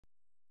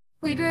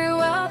We grew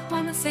up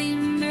on the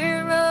same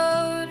dirt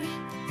road,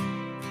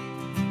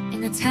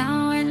 in a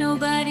town where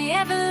nobody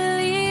ever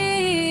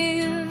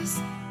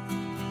leaves.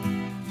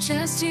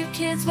 Just two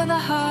kids with a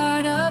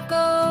heart of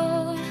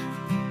gold,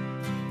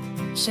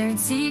 sharing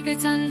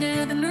secrets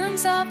under the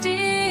moon's soft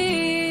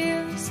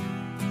eaves.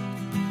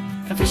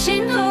 From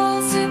fishing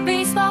holes to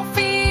baseball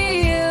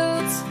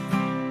fields,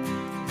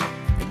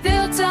 we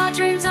built our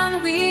dreams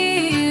on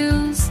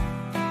wheels.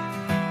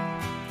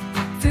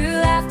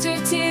 Through laughter,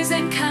 tears,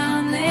 and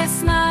countless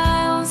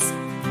smiles,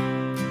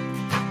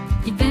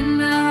 you've been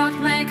my rock,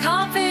 my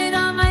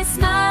confidant, my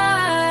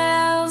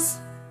smiles.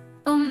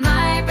 Oh,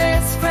 my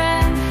best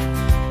friend,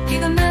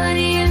 you're the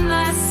melody in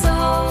my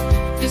soul.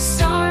 Through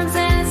storms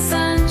and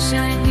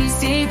sunshine, we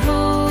stayed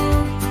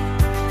whole.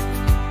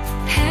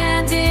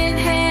 Hand in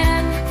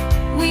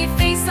hand, we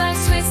face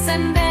life's twists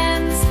and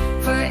bends,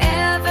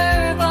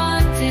 forever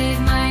bonded,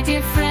 my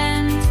dear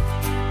friend.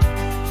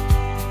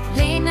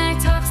 Late night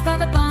talks by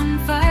the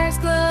bonfire's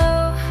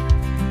glow,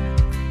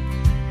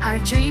 our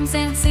dreams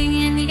dancing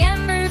in the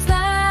embers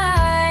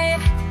light.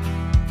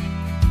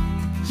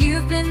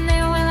 You've been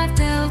there when I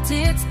felt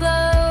its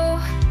blow,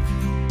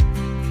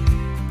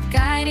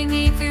 guiding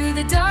me through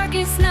the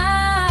darkest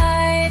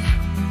night.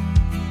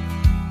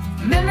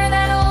 Remember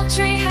that old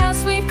tree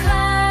house we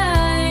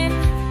climbed,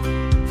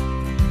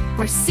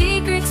 where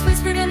secrets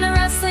whispered in the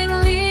rustling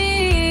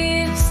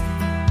leaves.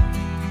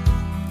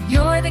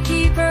 You're the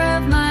keeper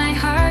of my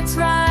heart's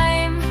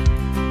rhyme,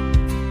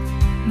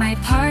 my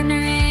partner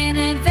in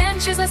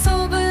adventures my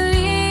soul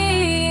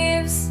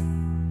believes.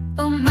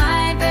 Oh,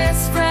 my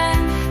best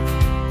friend,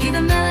 you're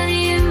the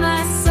melody in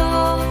my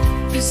soul.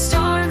 Through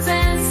storms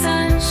and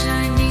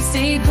sunshine, we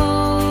stayed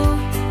whole.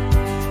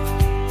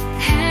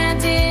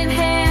 Hand in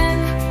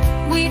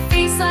hand, we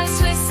face life's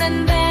twists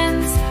and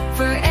bends,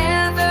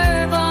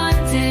 forever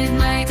bonded,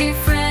 my dear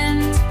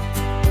friend.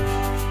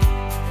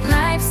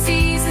 Life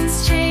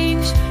seasons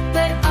change,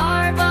 but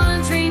our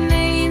bond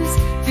remains.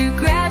 Through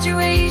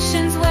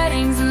graduations,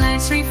 weddings, and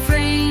life's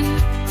refrain,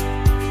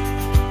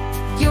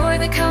 you're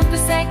the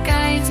compass that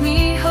guides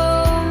me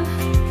home.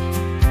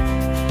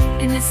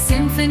 In the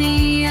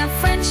symphony of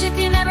friendship,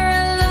 you're never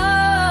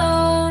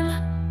alone.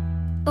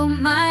 Oh,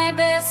 my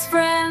best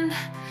friend,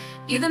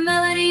 you're the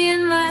melody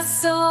in my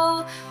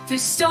soul. Through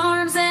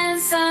storms and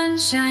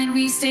sunshine,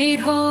 we stayed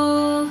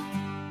whole.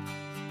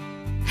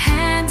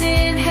 Hand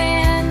in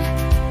hand,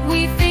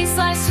 we face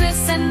life's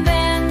twists and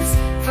bends,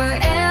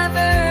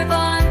 forever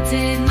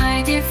bonded,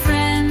 my dear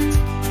friend.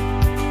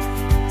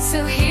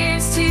 So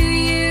here's to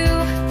you,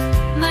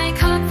 my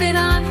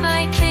confidant,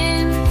 my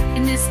kin.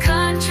 In this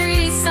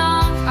country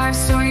song, our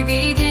story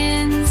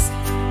begins.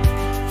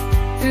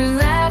 Through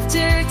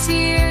laughter,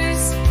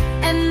 tears,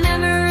 and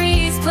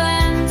memories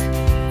blend,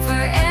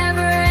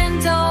 forever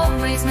and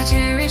always, my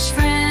cherished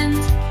friend.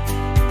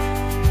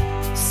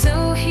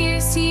 So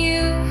here's to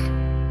you,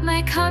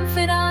 my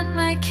confidant,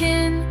 my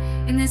kin.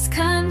 In this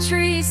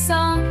country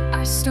song,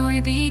 our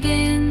story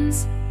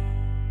begins.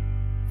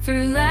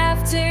 Through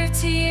laughter,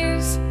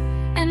 tears,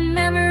 and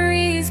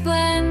memories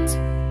blend,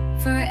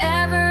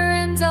 forever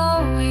and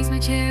always, my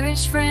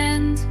cherished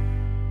friend.